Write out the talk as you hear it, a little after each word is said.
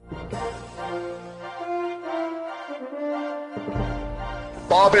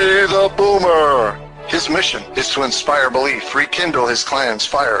Bobby the Boomer! His mission is to inspire belief, rekindle his clan's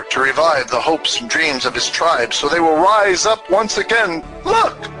fire, to revive the hopes and dreams of his tribe so they will rise up once again.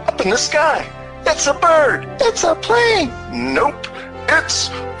 Look! Up in the sky! It's a bird! It's a plane! Nope! It's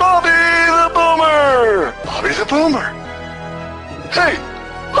Bobby the Boomer! Bobby the Boomer! Hey!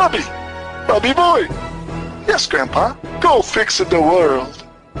 Bobby! Bobby boy! Yes, Grandpa. Go fixing the world.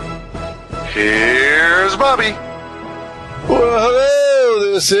 Here's Bobby. Well,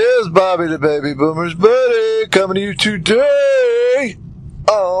 hello, this is Bobby the Baby Boomer's buddy, coming to you today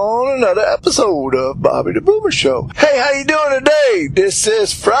on another episode of Bobby the Boomer Show. Hey, how you doing today? This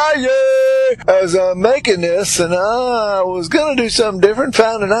is Friday as I'm making this, and I was going to do something different.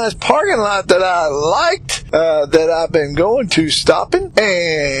 Found a nice parking lot that I liked, that I've been going to stopping,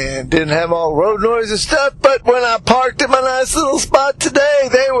 and didn't have all the road noise and stuff, but when I parked at my nice little spot today,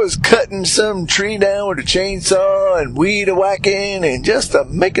 they was cutting some tree down with a chainsaw and weed a-whacking and just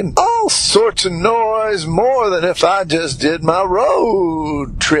making all sorts of noise, more than if I just did my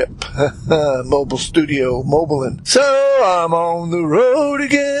road trip. Mobile studio, mobiling. So I'm on the road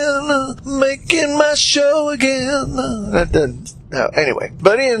again, making my show again. That doesn't... Anyway,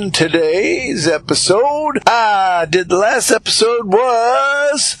 but in today's episode, the last episode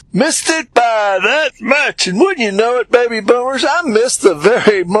was Missed It By That Much. And wouldn't you know it, baby boomers, I missed the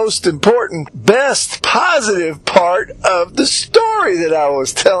very most important, best, positive part of the story that I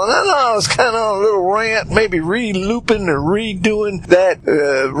was telling. I know I was kind of on a little rant, maybe re-looping or redoing that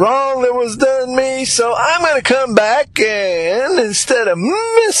wrong that was done me. So I'm going to come back and instead of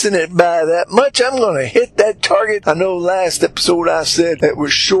missing it by that much, I'm going to hit that target. I know last episode I said it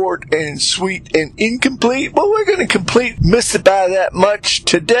was short and sweet and incomplete. Well, we're going to complete Missed It By That Much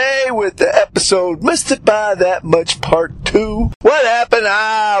today with the episode Missed It By That Much Part 2. What happened?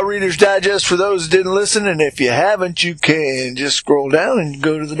 Reader's Digest for those that didn't listen, and if you haven't, you can just scroll down and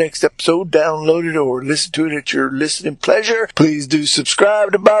go to the next episode, download it, or listen to it at your listening pleasure. Please do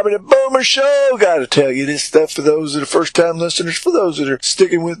subscribe to Bobby the Boomer Show. Gotta tell you this stuff for those that are first-time listeners, for those that are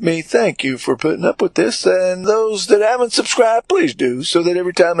sticking with me, thank you for putting up with this, and those that haven't subscribed, please do, so that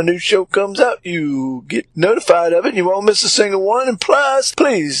every time a new show comes out, you get notified of it and you won't miss a single one. And plus,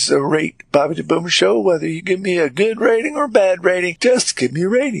 please rate Bobby the Boomer Show, whether you give me a good rating or a bad rating, just give me a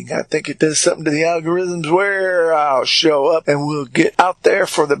rating. I think it does something to the algorithms where I'll show up and we'll get out there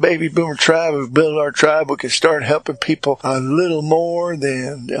for the baby boomer tribe. We've built our tribe. We can start helping people a little more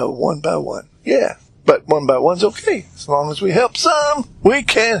than one by one. Yeah. But one by one's okay. As long as we help some, we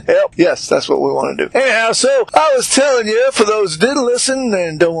can help. Yes, that's what we want to do. Anyhow, so I was telling you, for those who didn't listen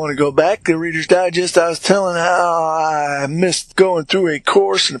and don't want to go back to Reader's Digest, I was telling how I missed going through a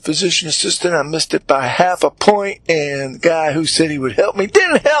course and a physician assistant. I missed it by half a point, and the guy who said he would help me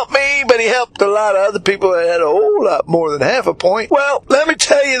didn't help me, but he helped a lot of other people that had a whole lot more than half a point. Well, let me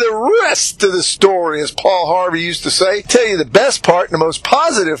tell you the rest of the story, as Paul Harvey used to say. Tell you the best part and the most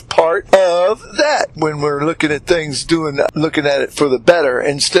positive part of that. When we're looking at things, looking at it for the better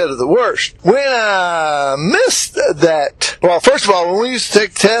instead of the worst. When I missed that, well, first of all, when we used to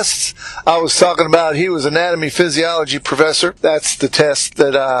take tests, I was talking about he was anatomy physiology professor. That's the test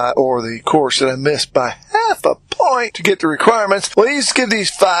or the course that I missed by half a point to get the requirements. Well, he used to give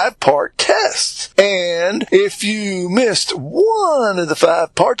these 5-part tests. And if you missed one of the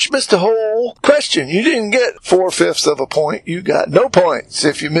 5 parts, you missed the whole question. You didn't get 4/5 of a point. You got no points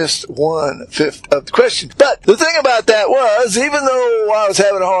if you missed 1/5 of the question. But the thing about that was, even though I was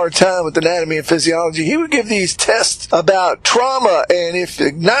having a hard time with anatomy and physiology, he would give these tests about trauma, and if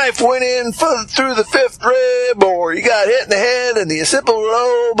the knife went in through the 5th rib, or you got hit in the head and the occipital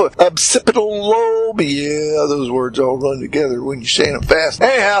lobe, yeah, those words all run together when you're saying them fast.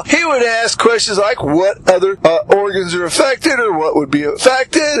 Anyhow, he would ask questions like what other organs are affected, or what would be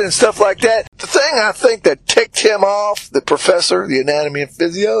affected, and stuff like that. The thing I think that ticked him off, the professor, the anatomy and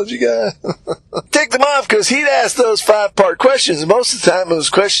physiology guy, ticked him off because he'd ask those 5-part questions, and most of the time it was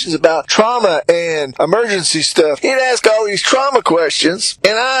questions about trauma and emergency stuff. He'd ask all these trauma questions,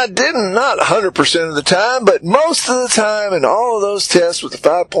 and I didn't, not 100% of the time, but most of the time in all of those tests with the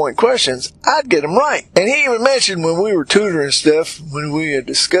 5-point questions, I'd get them right. And he even mentioned when we were tutoring stuff, when we had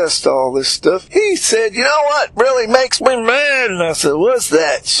discussed all this stuff, he said, you know what really makes me mad? And I said, what's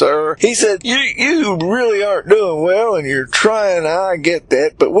that, sir? He said, you really aren't doing well, and you're trying, I get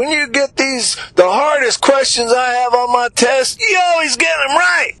that, but when you get the hardest questions I have on my test, you always get them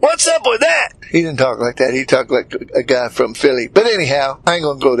right. What's up with that? He didn't talk like that. He talked like a guy from Philly. But anyhow, I ain't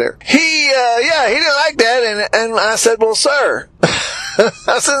gonna go there. He didn't like that, and I said, well, sir, I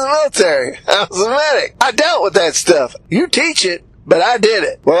was in the military. I was a medic. I dealt with that stuff. You teach it. but I did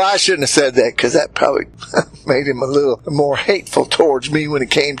it. Well, I shouldn't have said that because that probably made him a little more hateful towards me when it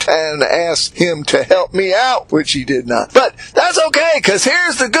came time to ask him to help me out, which he did not. But that's okay, because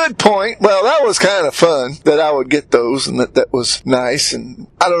here's the good point. Well, that was kind of fun that I would get those, and that was nice. And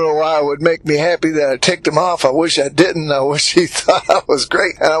I don't know why it would make me happy that I ticked him off. I wish I didn't. I wish he thought I was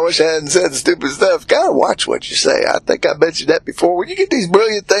great, and I wish I hadn't said stupid stuff. Gotta watch what you say. I think I mentioned that before. When you get these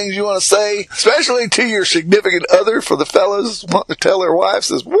brilliant things you want to say, especially to your significant other, for the fellas wanting to tell their wives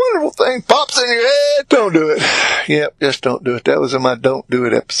this wonderful thing pops in your head, don't do it. Yep, just don't do it. That was in my Don't Do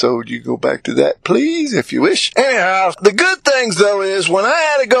It episode. You go back to that, please, if you wish. Anyhow, the good things, though, is when I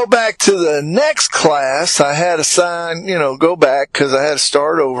had to go back to the next class, I had to sign, go back, because I had to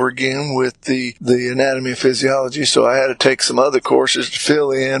start over again with the anatomy and physiology, so I had to take some other courses to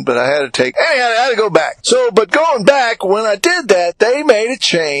fill in, but I had to go back. So, but going back, when I did that, they made a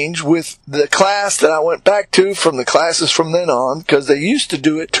change with the class that I went back to from the classes from then on, because they used to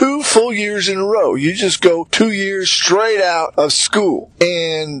do it 2 full years in a row. You just go 2 years straight out of school.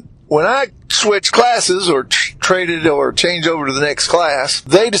 And when I switched classes or traded or changed over to the next class,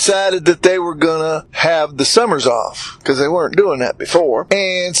 they decided that they were going to have the summers off because they weren't doing that before.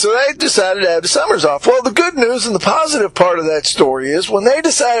 And so they decided to have the summers off. Well, the good news and the positive part of that story is when they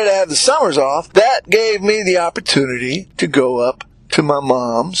decided to have the summers off, that gave me the opportunity to go up to my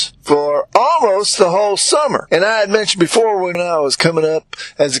mom's for almost the whole summer. And I had mentioned before, when I was coming up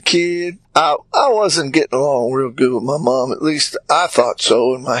as a kid, I wasn't getting along real good with my mom. At least I thought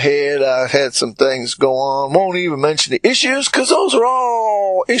so. In my head, I had some things go on. Won't even mention the issues, because those are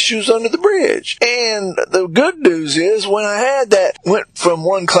all issues under the bridge. And the good news is, when I had that, went from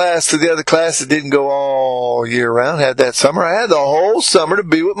one class to the other class that didn't go all year round, had that summer, I had the whole summer to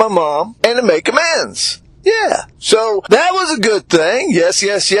be with my mom and to make amends. Yeah. So that was a good thing. Yes,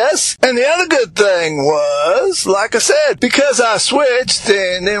 yes, yes. And the other good thing was, like I said, because I switched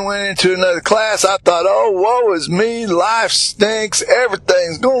and then went into another class, I thought, oh, woe is me. Life stinks.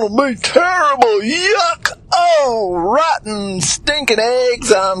 Everything's going to be terrible. Yuck. Oh, rotten, stinking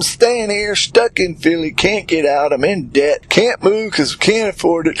eggs. I'm staying here stuck in Philly. Can't get out. I'm in debt. Can't move because we can't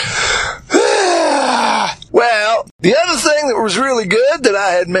afford it. Well, the other thing that was really good that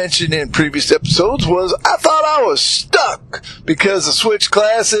I had mentioned in previous episodes was I thought I was stuck because the switch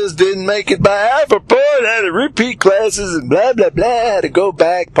classes didn't make it by half a point. I had to repeat classes and blah, blah, blah. I had to go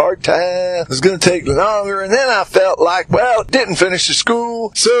back part-time. It was going to take longer. And then I felt like, well, didn't finish the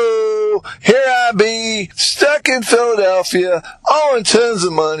school. So here I be, stuck in Philadelphia, owing tons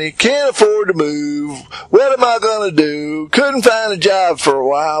of money, can't afford to move. What am I going to do? Couldn't find a job for a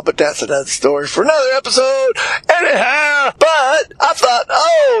while, but that's another story for another episode. Anyhow, but I thought,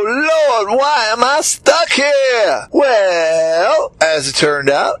 oh, Lord, why am I stuck here? Well, as it turned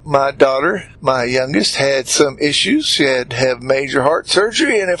out, my daughter, my youngest, had some issues. She had to have major heart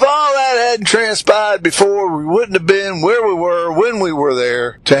surgery, and if all that hadn't transpired before, we wouldn't have been where we were when we were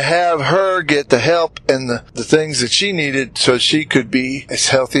there to have her get the help and the things that she needed so she could be as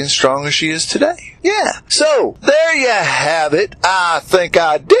healthy and strong as she is today. Yeah. So, there you have it. I think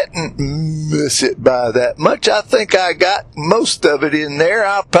I didn't miss it by that much. I think I got most of it in there.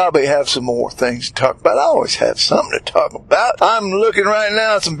 I'll probably have some more things to talk about. I always have something to talk about. I'm looking right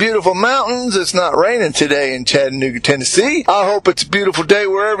now at some beautiful mountains. It's not raining today in Chattanooga, Tennessee. I hope it's a beautiful day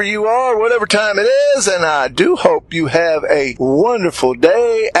wherever you are, whatever time it is, and I do hope you have a wonderful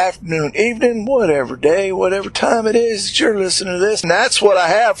day, afternoon, evening, whatever day, whatever time it is that you're listening to this. And that's what I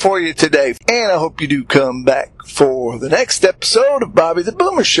have for you today. And I hope you do come back for the next episode of Bobby the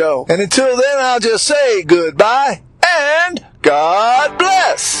Boomer Show. And until then, I'll just say goodbye and God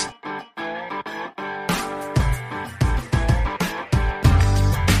bless.